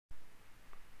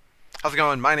How's it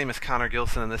going? My name is Connor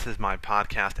Gilson, and this is my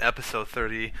podcast, episode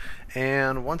 30.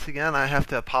 And once again, I have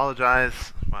to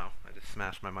apologize. Wow, I just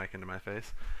smashed my mic into my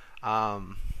face.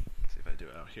 See if I do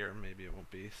it out here. Maybe it won't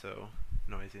be so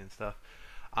noisy and stuff.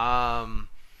 Um,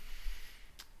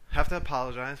 have to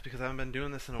apologize because I haven't been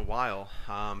doing this in a while.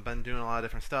 Been doing a lot of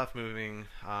different stuff, moving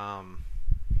a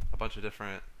bunch of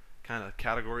different kind of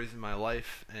categories in my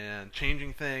life and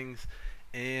changing things,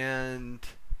 and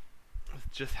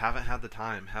just haven't had the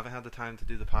time. Haven't had the time to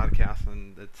do the podcast,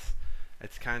 and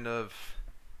it's kind of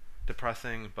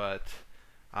depressing. But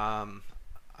um,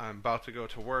 I'm about to go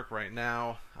to work right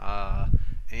now,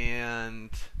 and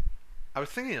I was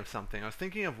thinking of something. I was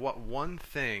thinking of what one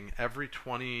thing every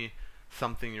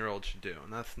 20-something-year-old should do,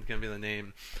 and that's going to be the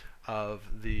name of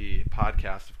the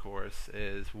podcast. Of course,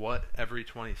 is what every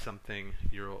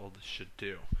 20-something-year-old should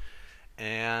do,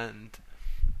 and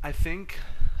I think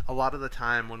a lot of the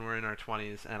time when we're in our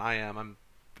 20s, and I'm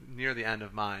near the end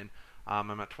of mine.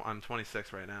 I'm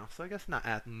 26 right now, so I guess not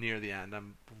at near the end.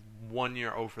 I'm 1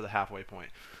 year over the halfway point.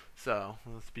 So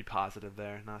let's be positive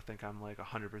there, not think I'm like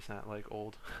 100% like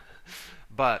old.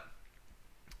 But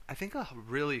I think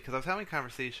really, because I was having a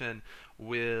conversation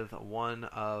with one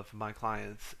of my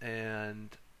clients, and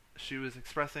she was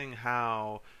expressing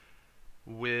how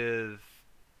with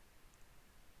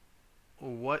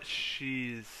what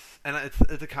she's and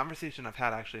it's a conversation I've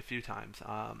had actually a few times.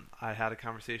 I had a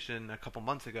conversation a couple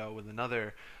months ago with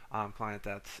another client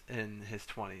that's in his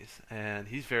 20s, and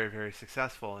he's very very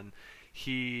successful, and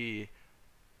he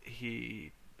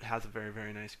he has a very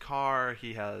very nice car.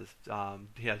 He has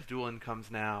dual incomes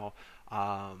now.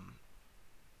 Um,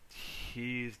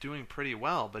 he's doing pretty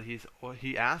well, but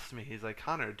he asked me, he's like,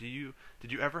 Connor, did you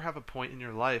ever have a point in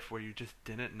your life where you just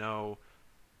didn't know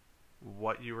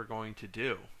what you were going to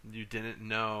do? You didn't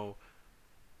know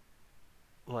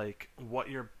like what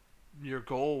your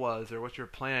goal was or what your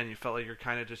plan. You felt like you're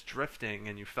kind of just drifting,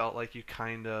 and you felt like you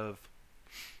kind of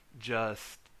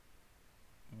just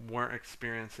weren't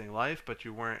experiencing life, but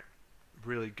you weren't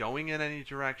really going in any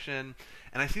direction.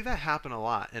 And I see that happen a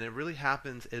lot, and it really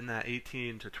happens in that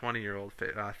 18 to 20-year-old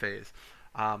phase.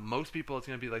 Most people, it's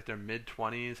going to be like their mid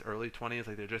 20s, early 20s,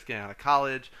 like they're just getting out of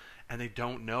college, and they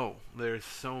don't know. There's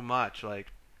so much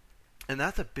and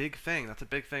that's a big thing. That's a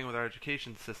big thing with our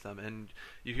education system. And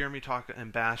you hear me talk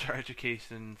and bash our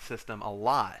education system a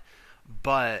lot,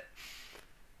 but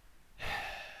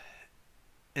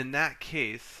in that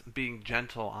case, being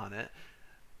gentle on it,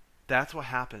 that's what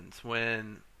happens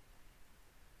when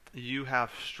you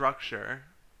have structure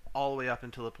all the way up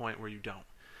until the point where you don't.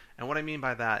 And what I mean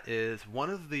by that is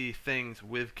one of the things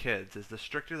with kids is the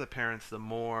stricter the parents, the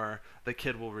more the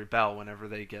kid will rebel whenever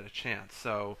they get a chance.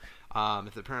 So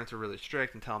if the parents are really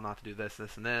strict and tell them not to do this,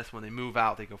 this, and this, when they move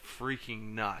out, they go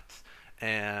freaking nuts.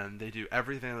 And they do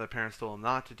everything that the parents told them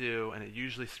not to do, and it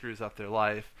usually screws up their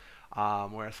life.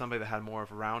 Whereas somebody that had more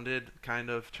of a rounded kind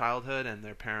of childhood and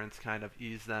their parents kind of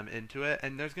ease them into it,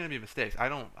 and there's going to be mistakes. I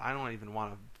don't even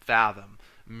want to fathom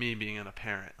me being a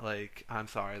parent. Like, I'm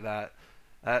sorry, that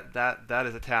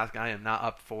is a task I am not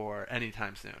up for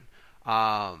anytime soon.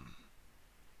 Um,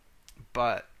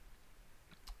 but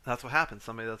that's what happens.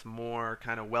 Somebody that's more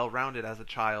kind of well-rounded as a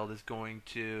child is going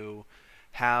to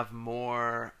have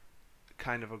more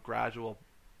kind of a gradual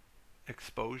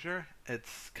exposure.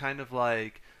 It's kind of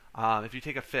like if you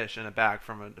take a fish in a bag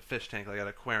from a fish tank, like at an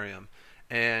aquarium,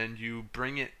 and you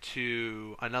bring it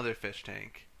to another fish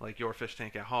tank, like your fish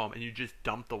tank at home, and you just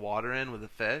dump the water in with the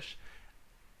fish,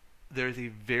 there's a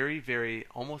very, very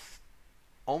almost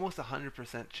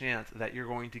 100% chance that you're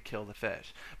going to kill the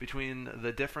fish. Between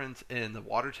the difference in the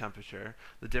water temperature,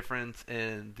 the difference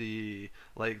in the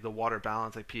water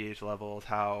balance, like pH levels,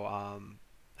 how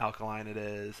alkaline it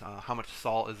is, how much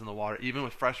salt is in the water. Even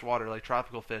with fresh water, like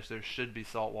tropical fish, there should be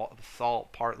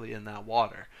salt partly in that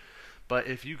water. But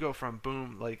if you go from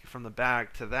boom, like from the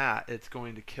bag to that, it's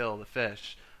going to kill the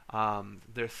fish.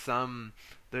 There's some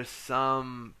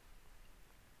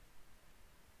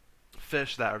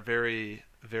fish that are very,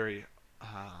 very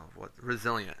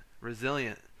resilient,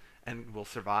 and will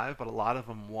survive, but a lot of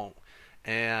them won't.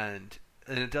 And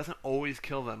it doesn't always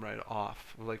kill them right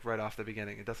off the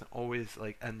beginning. It doesn't always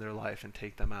like end their life and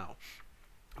take them out,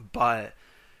 but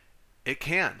it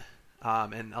can.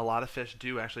 And a lot of fish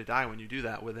do actually die when you do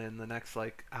that within the next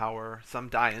like hour. Some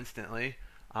die instantly,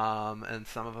 and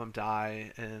some of them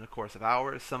die in a course of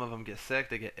hours. Some of them get sick,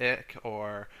 they get ick,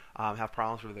 or have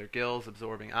problems with their gills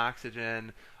absorbing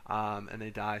oxygen, and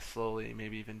they die slowly,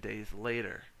 maybe even days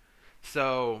later.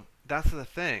 So that's the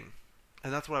thing,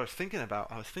 and that's what I was thinking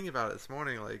about. I was thinking about it this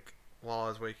morning, like while I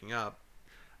was waking up,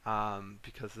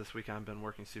 because this weekend I've been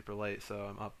working super late, so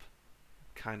I'm up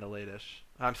kind of late-ish.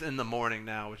 I'm in the morning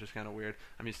now, which is kind of weird.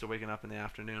 I'm used to waking up in the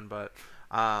afternoon, but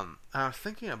I was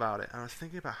thinking about it. I was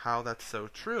thinking about how that's so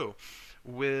true.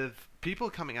 With people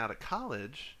coming out of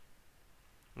college,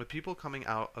 with people coming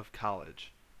out of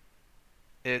college,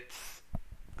 it's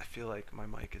I feel like my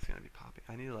mic is gonna be popping.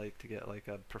 I need like to get like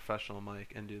a professional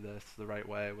mic and do this the right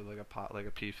way with like a pot, like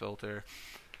a P filter.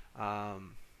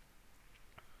 Um,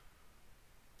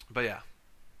 but yeah,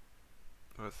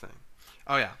 what was I saying?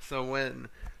 Oh yeah, so when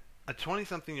a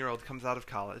 20-something-year-old comes out of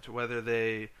college, whether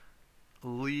they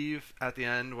leave at the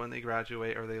end when they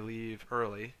graduate or they leave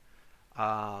early,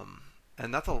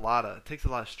 and that's it takes a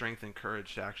lot of strength and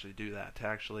courage to actually do that, to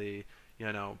actually,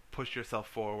 push yourself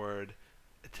forward,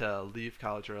 to leave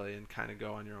college early and kind of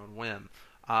go on your own whim.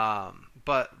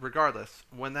 But regardless,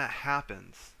 when that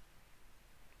happens,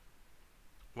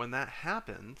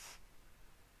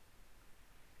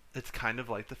 it's kind of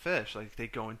like the fish. Like they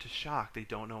go into shock. They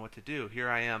don't know what to do. Here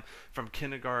I am from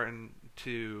kindergarten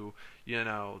to,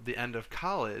 the end of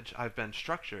college. I've been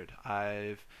structured.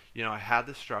 I had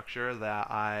the structure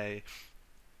that I,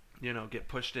 get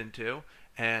pushed into.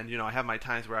 And, I have my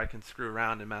times where I can screw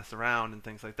around and mess around and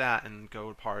things like that and go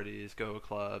to parties, go to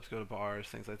clubs, go to bars,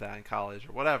 things like that in college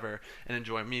or whatever, and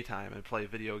enjoy me time and play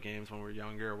video games when we're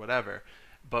younger or whatever.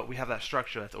 But we have that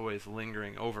structure that's always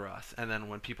lingering over us. And then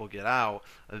when people get out,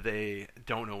 they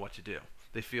don't know what to do.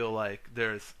 They feel like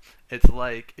it's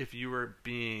like if you were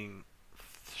being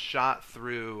shot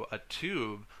through a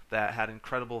tube that had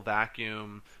incredible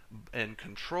vacuum and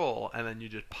control, and then you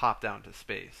just pop down to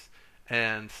space.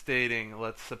 And stating,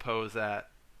 let's suppose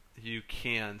that you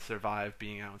can survive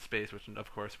being out in space, which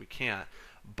of course we can't,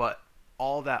 but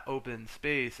all that open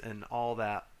space and all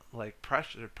that like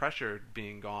pressure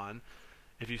being gone,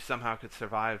 if you somehow could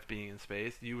survive being in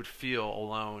space, you would feel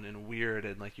alone and weird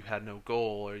and like you had no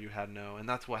goal or you had no, and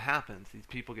that's what happens. These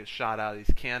people get shot out of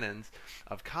these cannons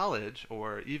of college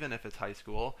or even if it's high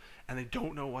school and they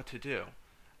don't know what to do.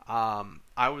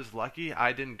 I was lucky.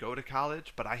 I didn't go to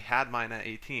college, but I had mine at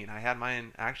 18. I had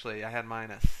mine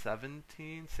at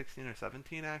 17, 16 or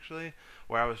 17 actually,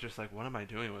 where I was just like, what am I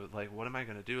doing with, like, what am I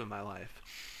going to do in my life?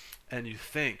 And you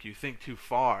think too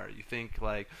far. You think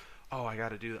like, oh, I got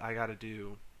to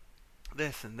do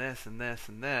this and this and this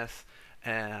and this.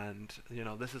 And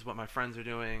this is what my friends are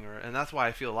doing, and that's why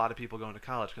I feel a lot of people going to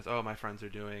college because my friends are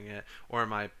doing it, or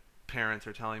my parents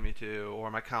are telling me to, or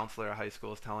my counselor at high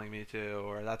school is telling me to,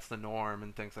 or that's the norm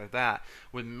and things like that.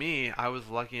 With me, I was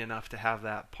lucky enough to have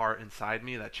that part inside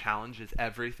me that challenges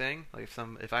everything. Like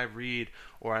if I read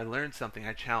or I learn something,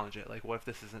 I challenge it. Like, what if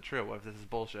this isn't true? What if this is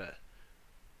bullshit?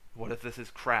 What if this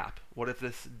is crap? What if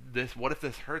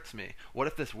this hurts me? What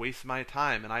if this wastes my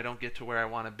time and I don't get to where I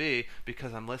want to be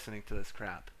because I'm listening to this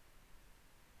crap?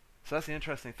 So that's the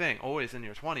interesting thing. Always in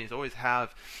your 20s, always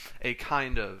have a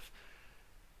kind of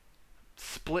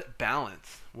split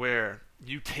balance where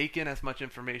you take in as much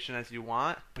information as you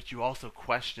want, but you also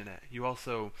question it. You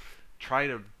also try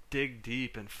to dig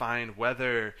deep and find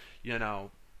whether,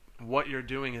 what you're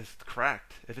doing is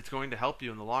correct, if it's going to help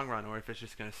you in the long run or if it's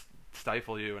just going to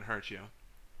stifle you and hurt you.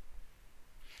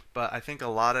 But I think a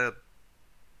lot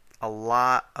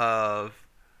of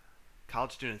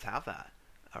college students have that,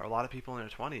 or a lot of people in their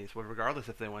 20s, well, regardless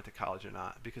if they went to college or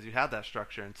not, because you had that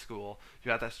structure in school,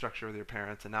 you had that structure with your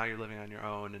parents, and now you're living on your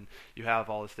own, and you have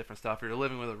all this different stuff, or you're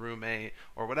living with a roommate,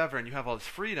 or whatever, and you have all this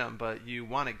freedom, but you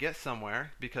want to get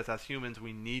somewhere, because as humans,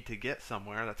 we need to get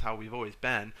somewhere. That's how we've always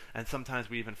been, and sometimes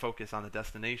we even focus on the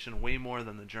destination way more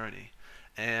than the journey.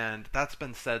 And that's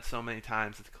been said so many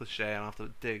times, it's cliche, I don't have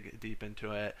to dig deep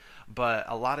into it, but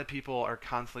a lot of people are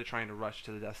constantly trying to rush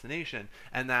to the destination,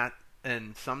 and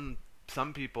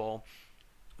some people,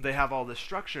 they have all this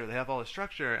structure,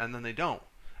 and then they don't.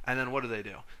 And then what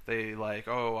do? They like,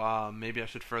 maybe I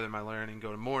should further my learning,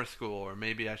 go to more school, or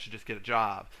maybe I should just get a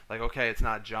job. Like, okay, it's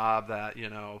not a job that,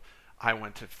 I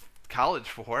went to college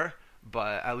for,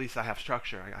 but at least I have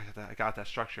structure. I got that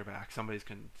structure back.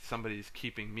 Somebody's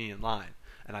keeping me in line,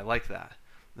 and I like that.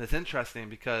 And it's interesting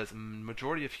because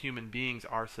majority of human beings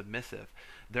are submissive.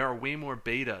 There are way more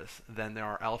betas than there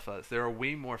are alphas. There are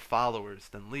way more followers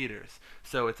than leaders.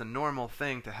 So it's a normal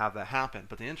thing to have that happen.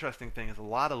 But the interesting thing is a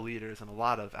lot of leaders and a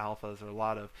lot of alphas or a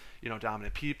lot of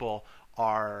dominant people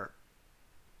are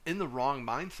in the wrong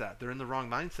mindset. They're in the wrong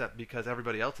mindset because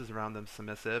everybody else is around them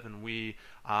submissive, and we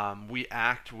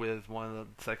act with one of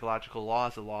the psychological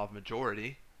laws, the law of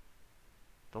majority.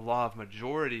 The law of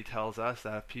majority tells us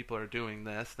that if people are doing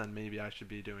this, then maybe I should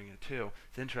be doing it too.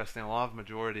 It's interesting. The law of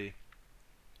majority.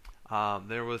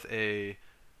 There was a.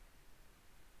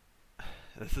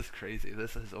 This is crazy.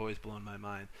 This has always blown my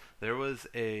mind. There was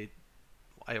a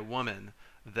woman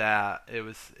that it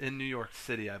was in New York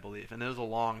City, I believe, and it was a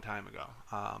long time ago.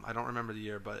 I don't remember the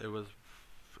year, but it was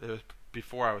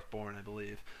before I was born, I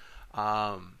believe.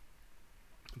 Um,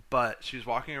 but she was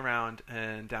walking around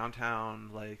in downtown,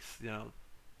 like,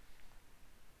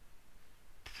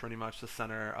 pretty much the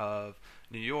center of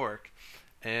New York,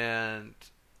 and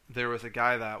there was a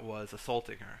guy that was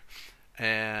assaulting her,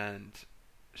 and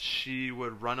she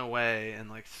would run away and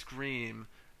like scream,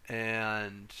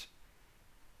 and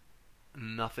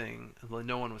nothing,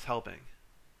 no one was helping.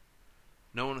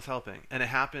 No one was helping, and it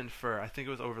happened for, I think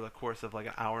it was over the course of like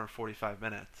an hour and 45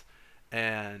 minutes,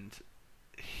 and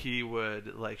she would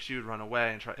run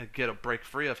away and try to get a break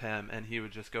free of him, and he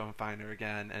would just go and find her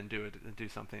again and do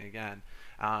something again.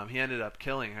 He ended up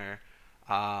killing her,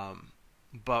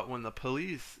 but when the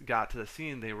police got to the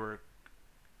scene, they were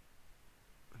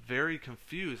very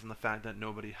confused in the fact that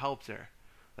nobody helped her.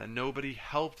 That nobody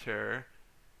helped her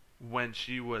when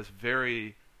she was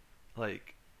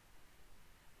like,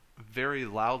 very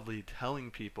loudly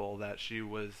telling people that she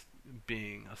was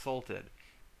being assaulted.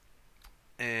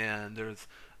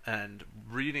 And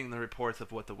reading the reports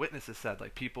of what the witnesses said,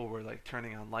 like people were like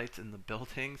turning on lights in the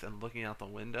buildings and looking out the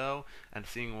window and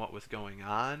seeing what was going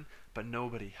on, but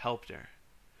nobody helped her.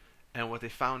 And what they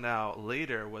found out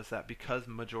later was that because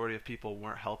the majority of people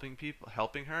weren't helping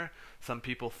her, some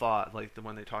people thought, like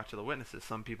when they talked to the witnesses,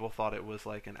 some people thought it was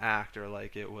like an act, or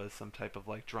like it was some type of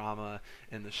like drama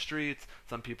in the streets.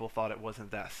 Some people thought it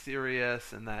wasn't that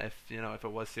serious, and that if it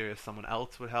was serious, someone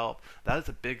else would help. That is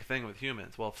a big thing with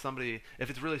humans. Well, if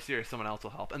it's really serious, someone else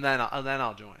will help, and then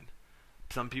I'll join.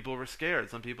 Some people were scared.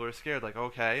 Some people are scared, like,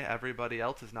 okay, everybody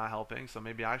else is not helping, so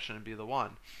maybe I shouldn't be the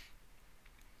one.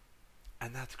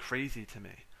 And that's crazy to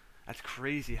me. That's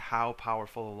crazy how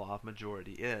powerful the law of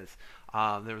majority is.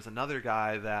 There was another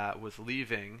guy that was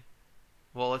leaving.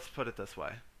 Well, let's put it this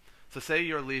way. So say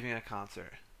you're leaving a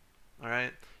concert. All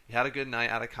right? You had a good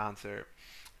night at a concert.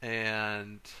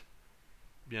 And,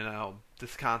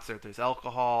 this concert, there's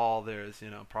alcohol. There's,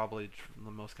 probably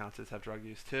most concerts have drug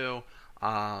use too.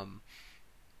 And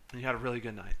you had a really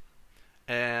good night.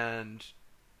 And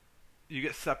you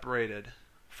get separated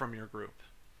from your group.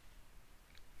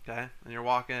 Okay, and you're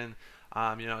walking,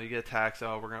 you get a text.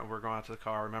 Oh, we're going out to the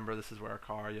car. Remember, this is where our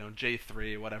car,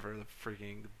 J3, whatever the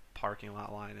freaking parking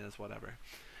lot line is, whatever.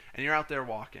 And you're out there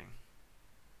walking.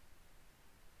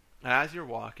 And as you're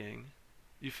walking,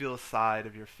 you feel the side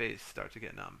of your face start to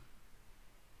get numb.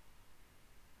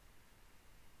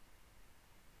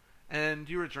 And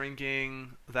you were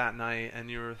drinking that night,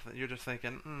 and you're just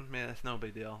thinking, man, it's no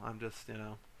big deal. I'm just,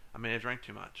 I may have drank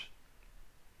too much.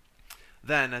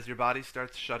 Then, as your body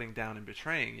starts shutting down and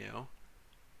betraying you,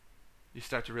 you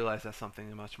start to realize that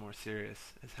something much more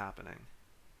serious is happening.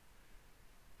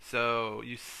 So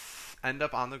you end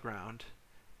up on the ground,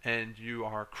 and you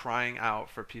are crying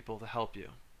out for people to help you.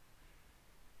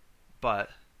 But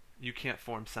you can't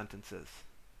form sentences.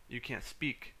 You can't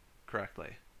speak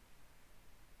correctly.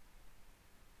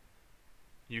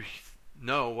 You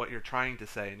know what you're trying to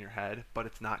say in your head, but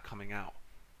it's not coming out.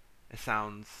 It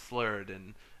sounds slurred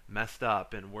and messed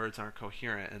up, and words aren't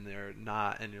coherent, and they're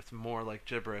not, and it's more like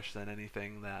gibberish than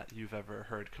anything that you've ever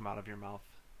heard come out of your mouth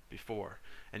before.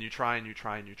 And you try and you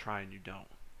try and you try and you don't.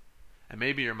 And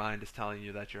maybe your mind is telling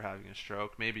you that you're having a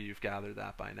stroke. Maybe you've gathered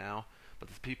that by now, but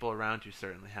the people around you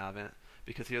certainly haven't,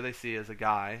 because here they see is a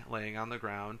guy laying on the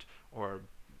ground or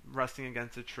resting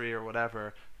against a tree or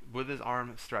whatever with his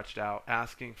arm stretched out,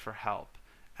 asking for help,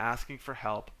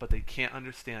 but they can't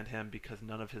understand him because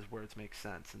none of his words make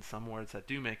sense, and some words that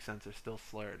do make sense are still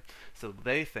slurred. So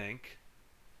they think,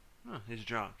 he's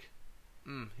drunk.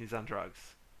 He's on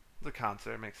drugs. It's a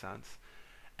concert, it makes sense.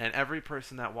 And every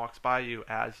person that walks by you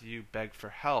as you beg for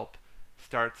help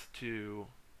starts to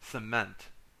cement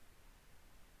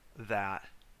that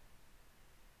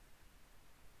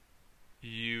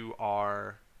you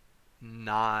are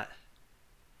not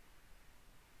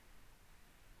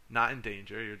in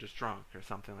danger, you're just drunk or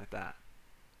something like that.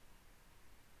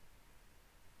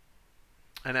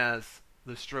 And as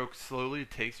the stroke slowly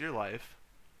takes your life,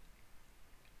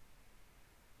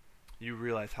 you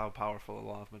realize how powerful the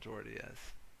law of majority is.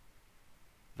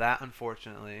 That,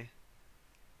 unfortunately,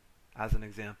 as an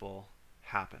example,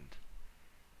 happened.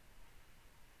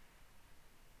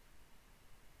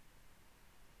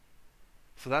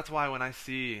 So that's why when I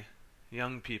see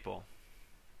young people,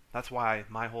 that's why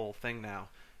my whole thing now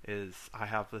is I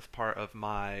have this part of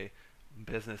my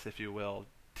business, if you will,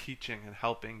 teaching and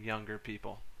helping younger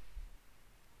people,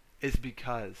 is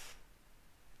because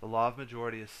the law of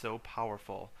majority is so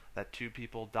powerful that 2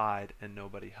 people died and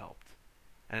nobody helped.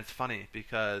 And it's funny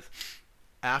because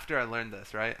after I learned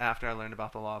this, right? After I learned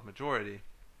about the law of majority,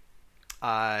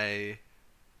 I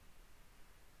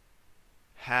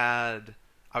had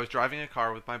I was driving a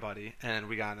car with my buddy, and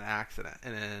we got in an accident,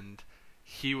 and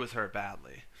he was hurt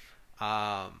badly.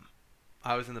 Um,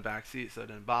 I was in the back seat, so it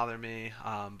didn't bother me.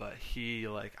 But he,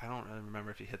 like, I don't really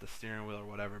remember if he hit the steering wheel or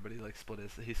whatever, but he split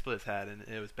his head, and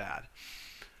it was bad.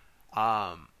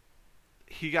 Um,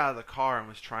 he got out of the car and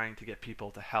was trying to get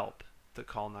people to help, to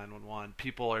call 911.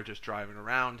 People are just driving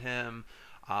around him.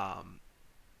 Um,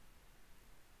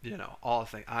 all the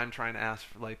thing. I'm trying to ask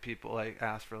for, like, people, like,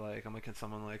 ask for, like, I'm like, can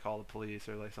someone, like, call the police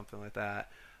or, like, something like that.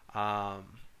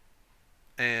 Um,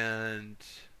 and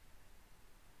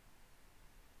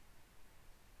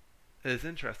it's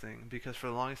interesting because for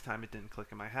the longest time it didn't click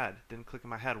in my head. It didn't click in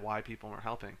my head why people weren't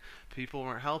helping. People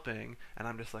weren't helping, and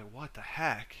I'm just like, what the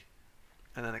heck?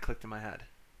 And then it clicked in my head.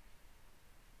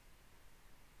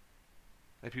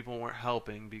 Like, people weren't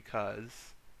helping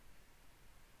because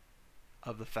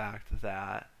of the fact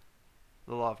that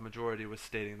the law of majority was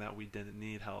stating that we didn't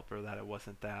need help or that it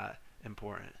wasn't that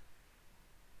important.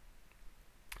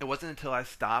 It wasn't until I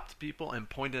stopped people and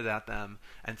pointed at them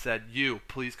and said, "You,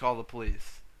 please call the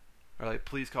police," or, like,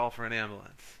 "Please call for an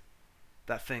ambulance,"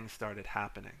 that things started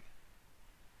happening.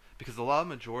 Because the law of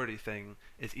majority thing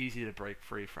is easy to break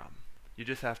free from. You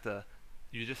just have to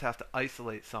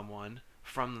isolate someone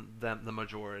from them, the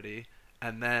majority,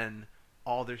 and then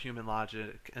all their human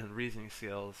logic and reasoning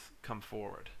skills come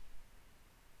forward.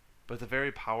 But it's a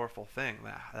very powerful thing.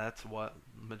 That's what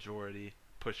majority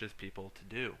pushes people to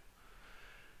do.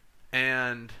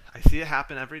 And I see it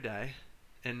happen every day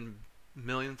in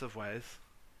millions of ways.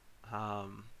 That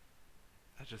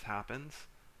just happens.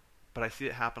 But I see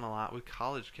it happen a lot with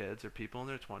college kids or people in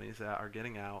their 20s that are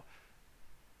getting out,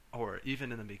 or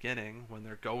even in the beginning when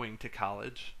they're going to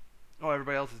college. Oh,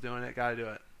 everybody else is doing it, gotta do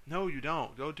it. No, you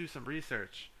don't. Go do some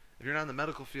research. If you're not in the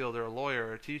medical field or a lawyer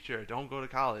or a teacher, don't go to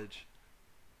college.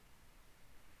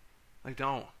 Like,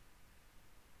 don't.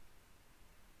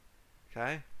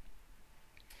 Okay?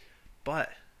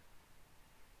 But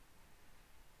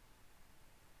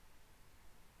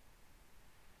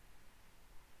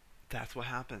that's what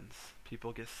happens.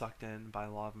 People get sucked in by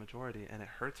law of majority, and it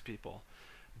hurts people.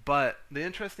 But the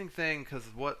interesting thing, because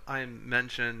what I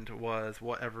mentioned was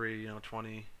what every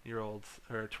 20-year-olds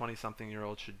or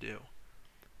 20-something-year-old should do.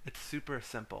 It's super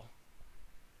simple.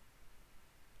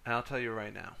 And I'll tell you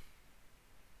right now.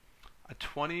 A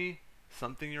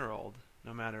 20-something-year-old,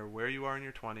 no matter where you are in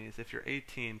your 20s, if you're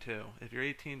 18 too, if you're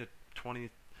 18 to 20,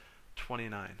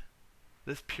 29,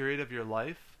 this period of your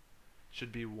life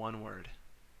should be one word.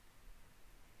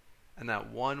 And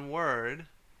that one word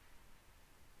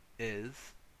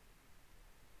is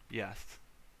yes.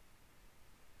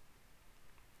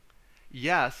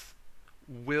 Yes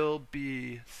will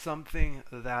be something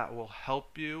that will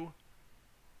help you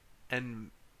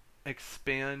and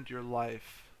expand your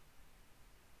life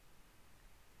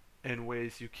in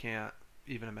ways you can't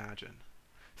even imagine.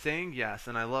 Saying yes,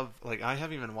 and I love, like, I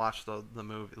haven't even watched the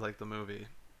movie, like, the movie.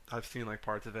 I've seen, like,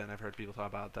 parts of it, and I've heard people talk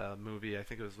about the movie. I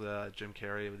think it was Jim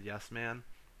Carrey with Yes Man.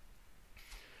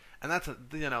 And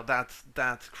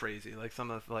that's crazy. Like,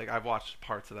 some of, like, I've watched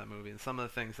parts of that movie, and some of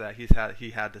the things that he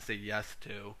had to say yes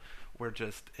to were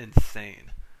just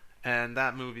insane. And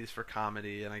that movie's for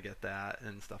comedy, and I get that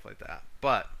and stuff like that.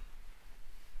 But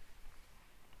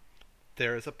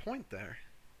there is a point there.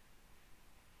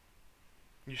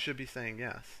 You should be saying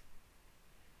yes.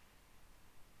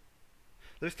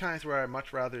 There's times where I'd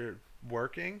much rather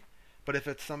working, but if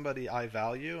it's somebody I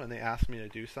value and they ask me to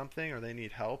do something or they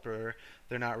need help or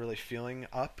they're not really feeling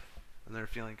up and they're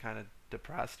feeling kind of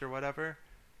depressed or whatever,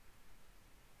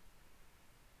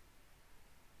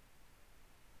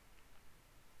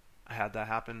 I had that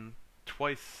happen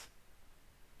twice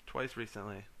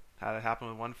recently. Had it happen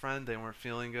with one friend. They weren't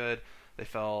feeling good. They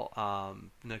felt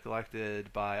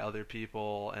neglected by other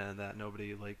people and that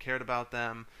nobody, like, cared about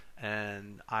them.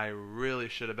 And I really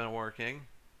should have been working.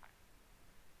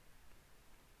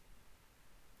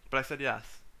 But I said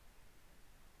yes.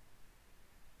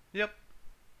 Yep.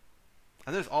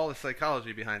 And there's all the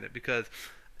psychology behind it because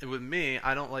with me,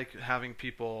 I don't like having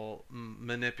people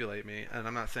manipulate me. And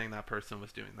I'm not saying that person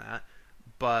was doing that.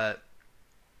 But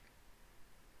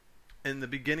in the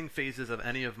beginning phases of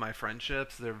any of my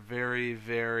friendships, they're very,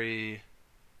 very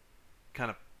kind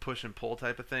of push and pull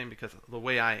type of thing because the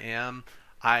way I am,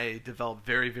 I develop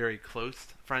very, very close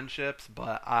friendships,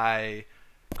 but I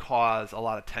cause a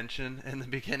lot of tension in the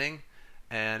beginning.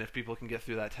 And if people can get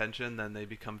through that tension, then they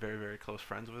become very, very close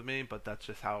friends with me. But that's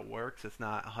just how it works. It's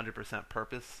not 100%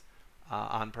 purpose,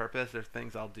 on purpose. There's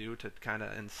things I'll do to kind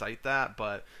of incite that,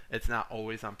 but it's not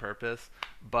always on purpose.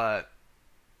 But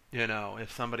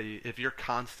If you're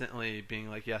constantly being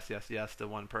like yes, yes, yes to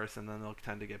one person, then they'll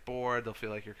tend to get bored. They'll feel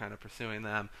like you're kind of pursuing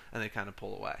them, and they kind of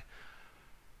pull away.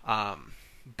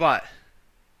 But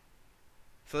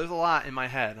so there's a lot in my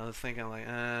head. I was thinking like,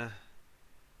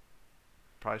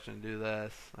 probably shouldn't do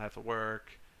this. I have to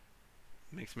work.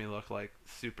 It makes me look like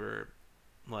super,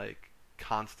 like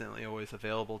constantly always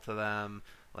available to them.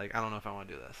 Like I don't know if I want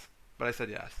to do this, but I said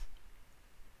yes.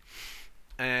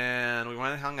 And we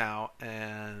went and hung out,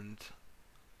 and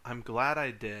I'm glad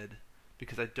I did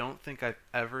because I don't think I've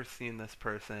ever seen this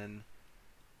person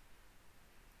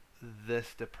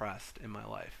this depressed in my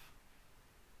life.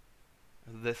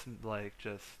 This, like,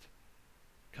 just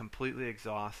completely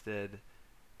exhausted,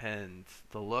 and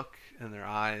the look in their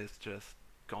eyes just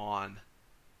gone.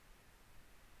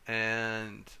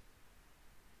 And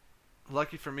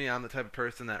lucky for me, I'm the type of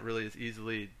person that really is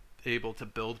easily able to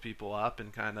build people up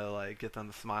and kind of like get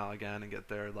them to smile again and get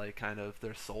their like kind of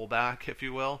their soul back, if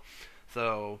you will.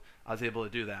 So I was able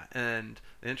to do that. And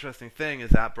the interesting thing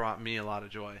is that brought me a lot of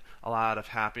joy, a lot of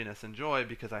happiness and joy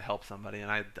because I helped somebody.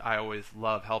 And I always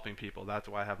love helping people. That's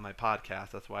why I have my podcast.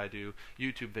 That's why I do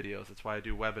YouTube videos. That's why I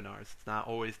do webinars. It's not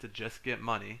always to just get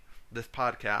money. This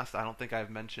podcast, I don't think I've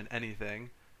mentioned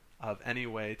anything of any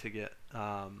way to get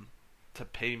to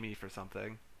pay me for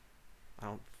something. I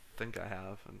don't think I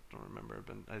have. I don't remember.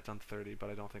 I've done 30, but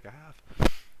I don't think I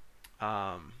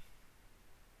have.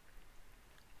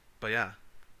 But yeah.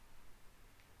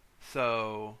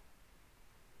 So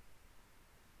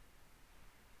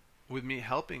with me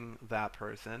helping that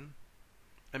person,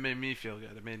 it made me feel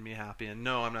good. It made me happy. And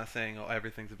no, I'm not saying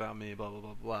everything's about me, blah blah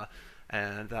blah blah.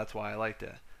 And that's why I liked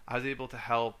it. I was able to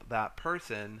help that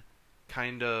person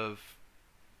kind of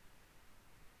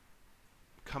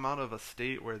come out of a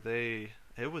state where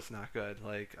it was not good.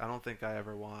 Like I don't think I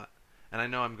ever want, and I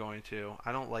know I'm going to.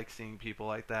 I don't like seeing people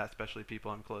like that, especially people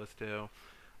I'm close to,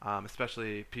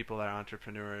 especially people that are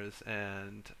entrepreneurs.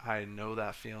 And I know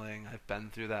that feeling. I've been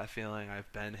through that feeling.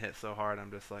 I've been hit so hard.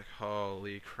 I'm just like,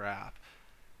 holy crap,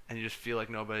 and you just feel like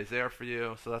nobody's there for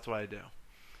you. So that's what I do.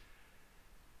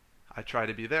 I try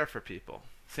to be there for people.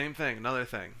 Same thing, another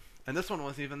thing. And this one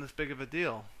wasn't even this big of a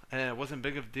deal, and it wasn't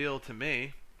big of a deal to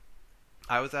me.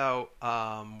 I was out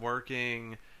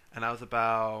working, and I was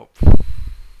about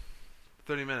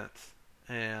 30 minutes,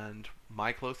 and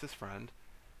my closest friend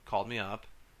called me up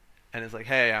and is like,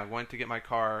 hey, I went to get my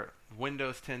car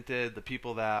windows tinted. The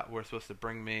people that were supposed to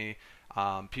bring me,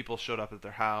 people showed up at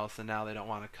their house, and now they don't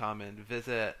want to come and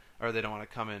visit, or they don't want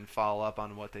to come and follow up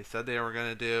on what they said they were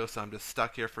going to do, so I'm just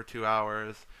stuck here for 2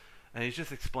 hours. And he's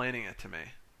just explaining it to me.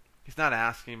 He's not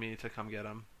asking me to come get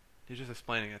him. He's just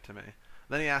explaining it to me.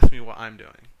 Then he asked me what I'm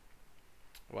doing.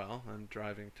 Well, I'm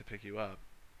driving to pick you up.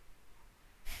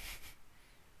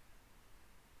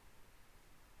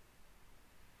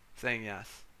 Saying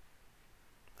yes.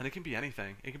 And it can be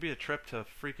anything. It can be a trip to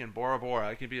freaking Bora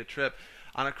Bora. It can be a trip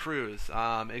on a cruise.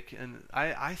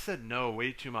 I said no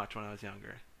way too much when I was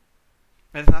younger.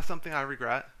 And it's not something I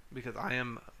regret because I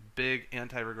am a big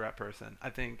anti-regret person.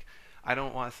 I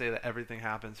don't want to say that everything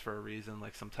happens for a reason,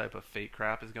 like some type of fate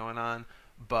crap is going on,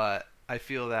 but I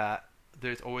feel that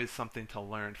there's always something to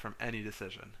learn from any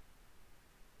decision.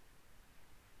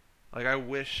 Like I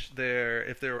wish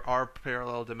if there are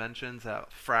parallel dimensions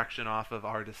that fraction off of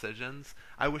our decisions,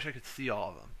 I wish I could see all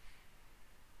of them.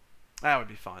 That would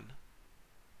be fun.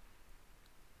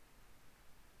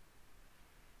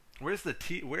 Where's the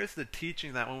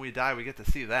teaching that when we die we get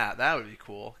to see that? That would be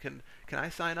cool. Can I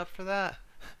sign up for that?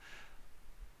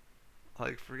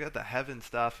 Like forget the heaven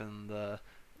stuff and the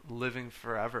living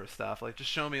forever stuff. Like just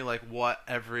show me like what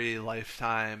every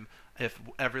lifetime, if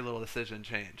every little decision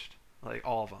changed, like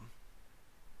all of them.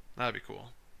 That'd be cool.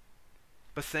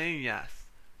 But saying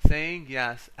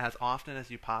yes as often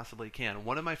as you possibly can.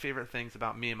 One of my favorite things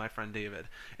about me and my friend David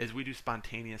is we do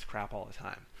spontaneous crap all the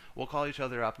time. We'll call each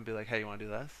other up and be like, hey, you want to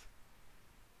do this?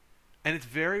 And it's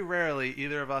very rarely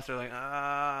either of us are like,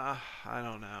 I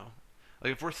don't know.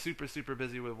 Like if we're super, super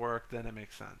busy with work, then it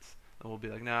makes sense. And we'll be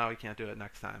like, no, we can't do it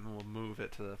next time. And we'll move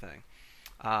it to the thing.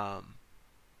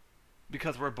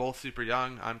 Because we're both super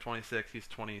young. I'm 26, he's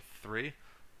 23.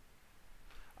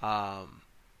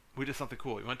 We did something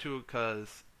cool. We went to,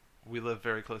 because we live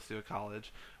very close to a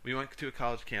college. We went to a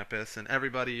college campus, and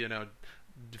everybody,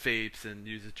 vapes and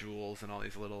uses Juuls and all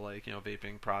these little,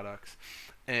 vaping products.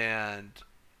 And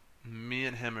me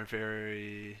and him are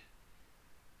very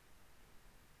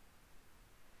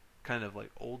kind of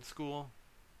like old school.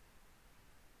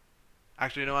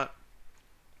 Actually, you know what?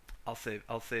 I'll save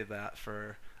that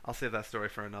story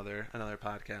for another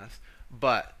podcast.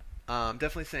 But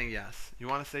definitely saying yes. You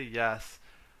want to say yes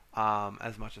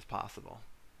as much as possible.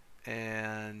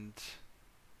 And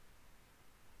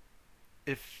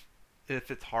if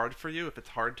it's hard for you, if it's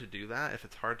hard to do that, if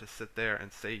it's hard to sit there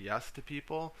and say yes to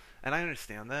people, and I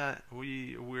understand that,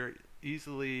 we're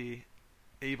easily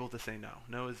able to say no.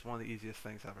 No is one of the easiest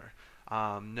things ever.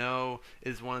 No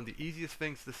is one of the easiest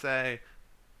things to say,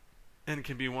 and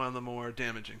can be one of the more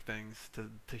damaging things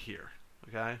to hear.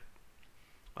 Okay,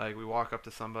 like we walk up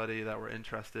to somebody that we're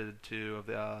interested to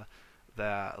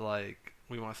that like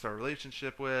we want to start a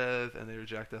relationship with, and they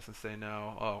reject us and say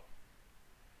no. Oh,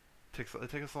 it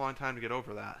takes us a long time to get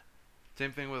over that.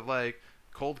 Same thing with like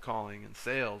cold calling and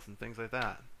sales and things like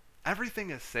that.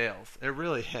 Everything is sales. It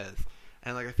really is.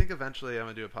 And like I think eventually I'm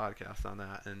gonna do a podcast on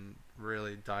that and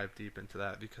really dive deep into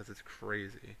that because it's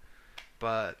crazy.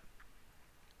 But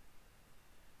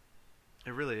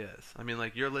it really is. I mean,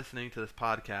 like you're listening to this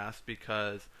podcast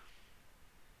because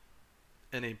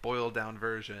in a boiled down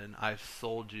version, I've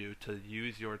sold you to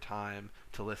use your time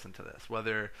to listen to this.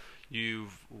 Whether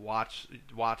you've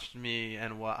watched me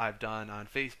and what I've done on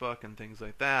Facebook and things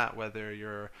like that, whether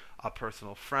you're a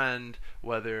personal friend,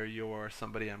 whether you're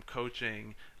somebody I'm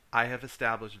coaching, I have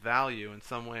established value in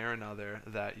some way or another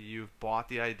that you've bought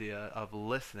the idea of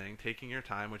listening, taking your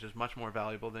time, which is much more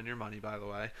valuable than your money, by the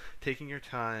way, taking your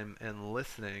time and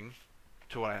listening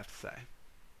to what I have to say.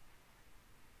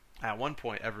 At one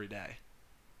point every day.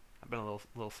 I've been a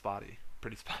little spotty,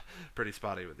 pretty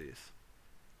spotty with these.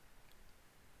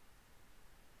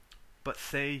 But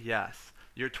say yes.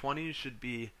 Your 20s should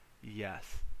be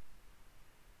yes.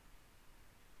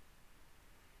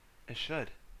 It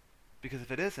should. Because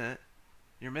if it isn't,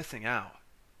 you're missing out.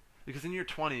 Because in your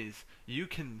 20s, you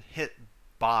can hit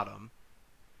bottom,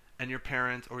 and your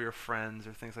parents or your friends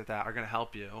or things like that are going to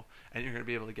help you, and you're going to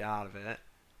be able to get out of it.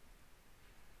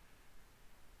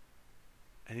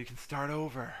 And you can start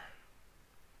over.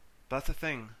 But that's the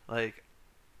thing. Like,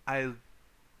 I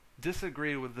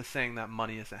disagree with the saying that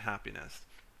money isn't happiness.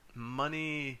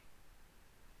 Money,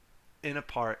 in a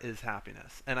part, is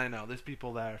happiness. And I know there's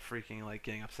people that are freaking like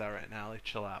getting upset right now. Like,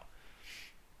 chill out.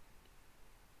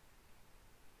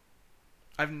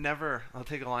 I'll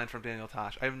take a line from Daniel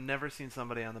Tosh. I've never seen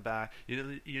somebody on the back.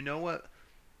 You know what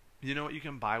you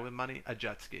can buy with money? A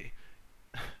jet ski.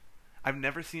 I've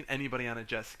never seen anybody on a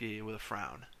jet ski with a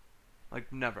frown.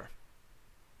 Like, never.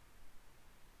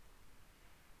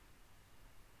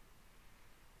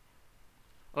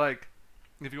 Like,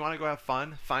 if you want to go have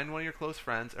fun, find one of your close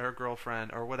friends or a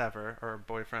girlfriend or whatever, or a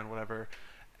boyfriend, whatever,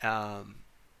 um,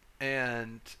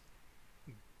 and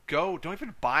go. Don't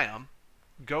even buy them.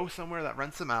 Go somewhere that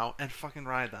rents them out and fucking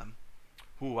ride them.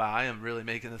 Ooh, wow, I am really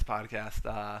making this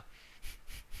podcast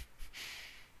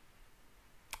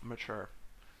mature,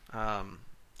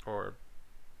 or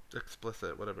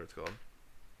explicit, whatever it's called.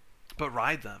 But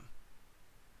ride them,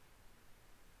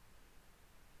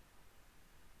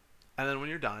 and then when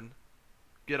you're done,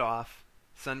 get off,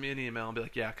 send me an email and be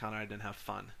like, yeah, Connor, I didn't have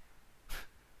fun.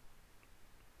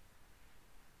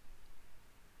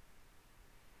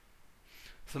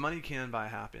 So money can buy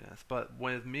happiness, but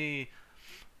with me,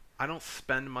 I don't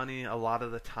spend money a lot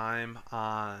of the time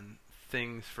on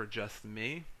things for just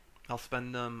me. I'll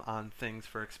spend them on things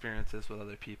for experiences with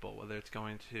other people, whether it's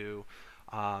going to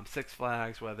Six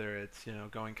Flags, whether it's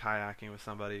going kayaking with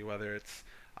somebody, whether it's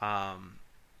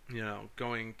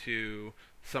going to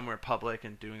somewhere public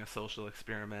and doing a social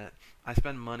experiment. I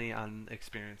spend money on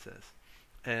experiences,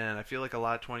 and I feel like a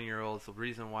lot of 20-year-olds, the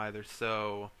reason why they're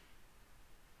so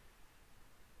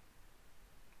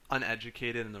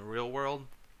uneducated in the real world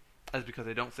is because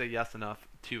they don't say yes enough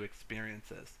to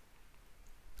experiences.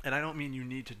 And I don't mean you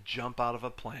need to jump out of a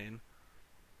plane.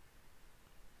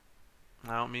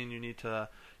 I don't mean you need to,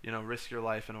 risk your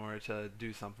life in order to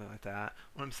do something like that.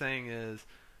 What I'm saying is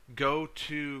go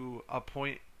to a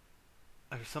point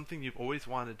or something you've always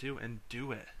wanted to do and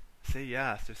do it. Say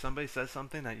yes. If somebody says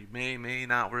something that you may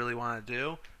not really want to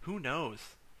do, who knows?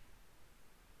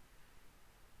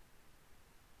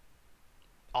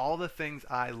 All the things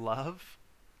I love,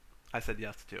 I said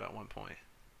yes to at one point.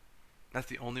 That's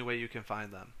the only way you can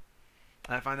find them.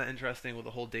 And I find that interesting with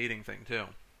the whole dating thing too.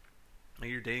 Like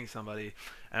you're dating somebody,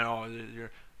 and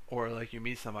or like you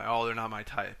meet somebody, they're not my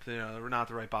type. They're not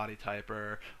the right body type,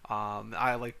 or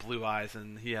I like blue eyes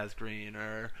and he has green,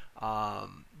 or I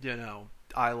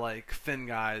like thin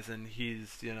guys and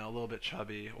he's a little bit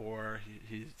chubby, or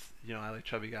he's I like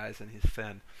chubby guys and he's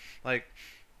thin. Like,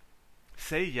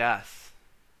 say yes.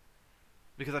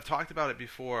 Because I've talked about it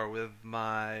before with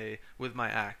my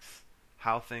ex,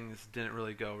 how things didn't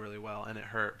really go really well and it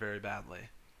hurt very badly.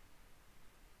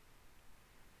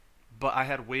 But I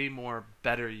had way more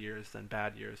better years than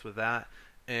bad years with that,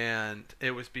 and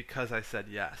it was because I said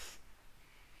yes.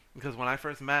 Because when I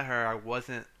first met her, I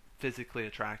wasn't physically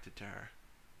attracted to her.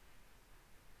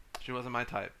 She wasn't my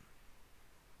type.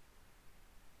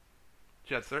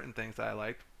 She had certain things that I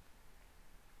liked,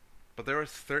 but there were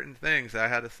certain things that I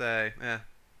had to say, I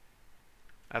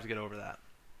have to get over that.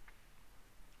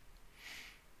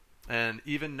 And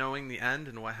even knowing the end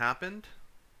and what happened,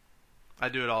 I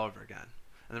do it all over again.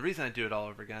 And the reason I do it all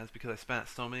over again is because I spent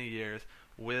so many years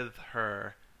with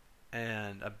her,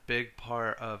 and a big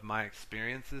part of my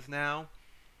experiences now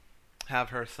have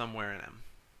her somewhere in them.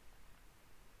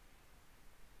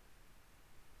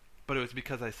 But it was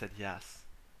because I said yes.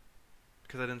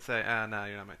 Because I didn't say, no,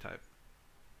 you're not my type.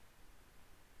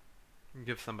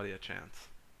 Give somebody a chance.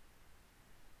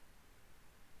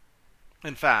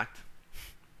 In fact,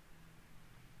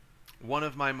 one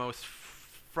of my most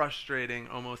frustrating,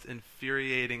 almost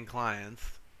infuriating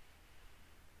clients,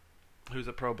 who's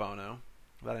a pro bono,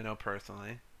 that I know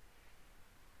personally,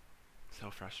 so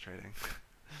frustrating.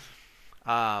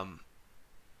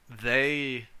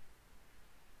 They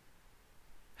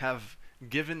have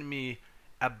given me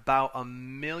about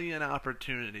 1 million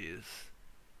opportunities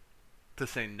to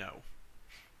say no.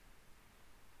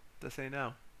 To say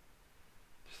no.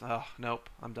 Just, nope,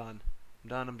 I'm done.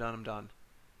 I'm done.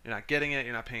 You're not getting it,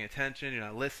 you're not paying attention, you're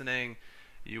not listening.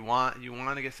 You want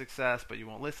to get success, but you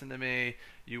won't listen to me.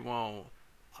 You won't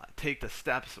take the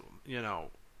steps,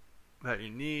 that you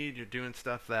need. You're doing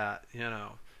stuff that,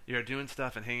 you're doing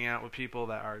stuff and hanging out with people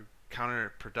that are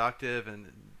counterproductive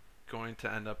and going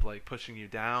to end up like pushing you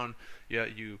down.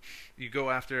 You go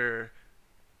after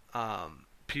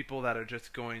people that are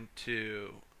just going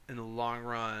to, in the long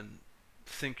run,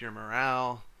 sink your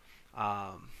morale.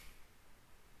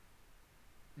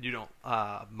 You don't.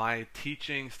 My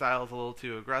teaching style is a little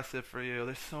too aggressive for you.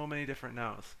 There's so many different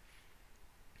no's.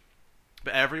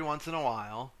 But every once in a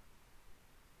while,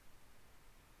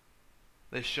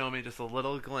 they show me just a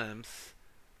little glimpse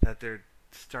that they're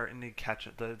starting to catch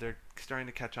it. They're starting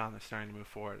to catch on. They're starting to move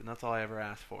forward, and that's all I ever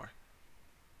asked for.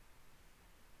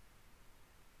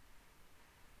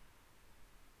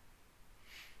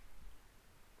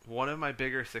 One of my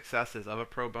bigger successes of a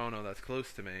pro bono that's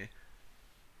close to me,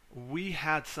 we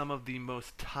had some of the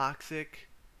most toxic,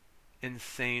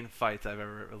 insane fights I've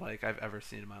ever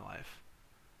seen in my life.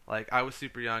 Like, I was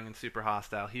super young and super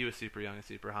hostile. He was super young and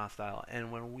super hostile.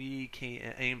 And when we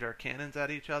aimed our cannons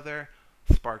at each other,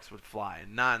 sparks would fly.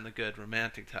 Not in the good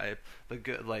romantic type, the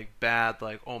good, bad,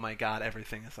 oh my god,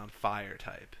 everything is on fire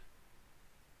type.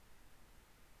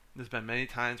 There's been many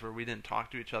times where we didn't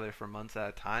talk to each other for months at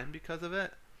a time because of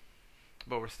it,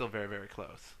 but we're still very, very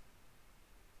close.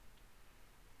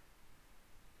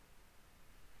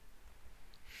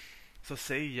 So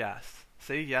say yes.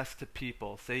 Say yes to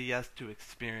people. Say yes to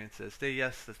experiences. Say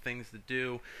yes to things to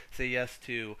do. Say yes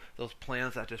to those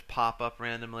plans that just pop up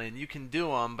randomly. And you can do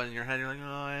them, but in your head you're like,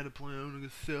 I had a plan. I'm going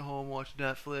to sit home, watch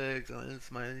Netflix.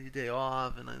 It's my day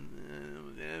off. And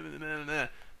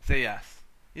say yes.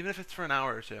 Even if it's for an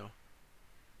hour or two.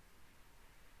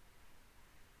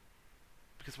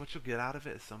 Because what you'll get out of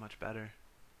it is so much better.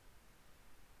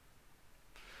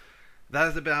 That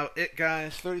is about it,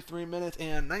 guys. 33 minutes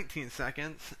and 19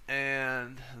 seconds,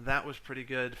 and that was pretty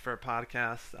good for a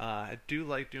podcast. I do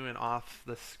like doing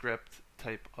off-the-script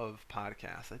type of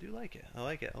podcasts. I do like it. I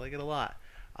like it a lot.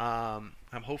 I'm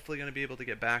hopefully going to be able to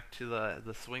get back to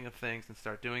the swing of things and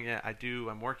start doing it.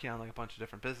 I'm working on a bunch of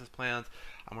different business plans.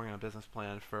 I'm working on a business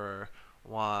plan for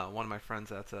one of my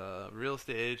friends that's a real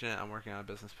estate agent. I'm working on a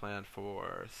business plan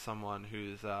for someone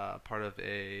who's part of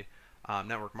a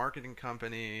network marketing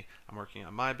company. I'm working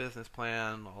on my business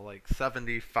plan,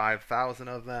 75,000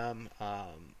 of them.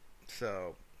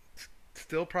 So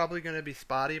still probably going to be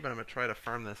spotty, but I'm going to try to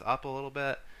firm this up a little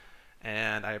bit.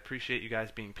 And I appreciate you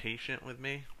guys being patient with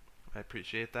me. I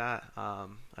appreciate that. I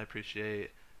appreciate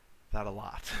that a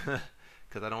lot.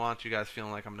 Because I don't want you guys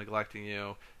feeling like I'm neglecting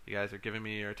you. You guys are giving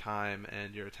me your time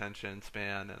and your attention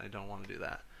span, and I don't want to do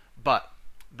that. But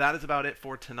that is about it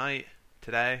for today.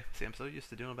 See, I'm so used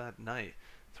to doing it at night.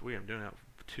 It's weird. I'm doing it at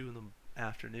 2 in the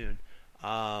afternoon.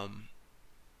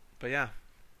 But yeah,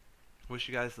 wish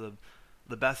you guys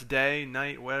the best day,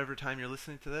 night, whatever time you're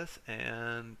listening to this,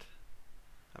 and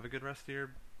have a good rest of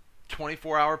your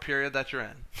 24-hour period that you're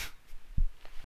in.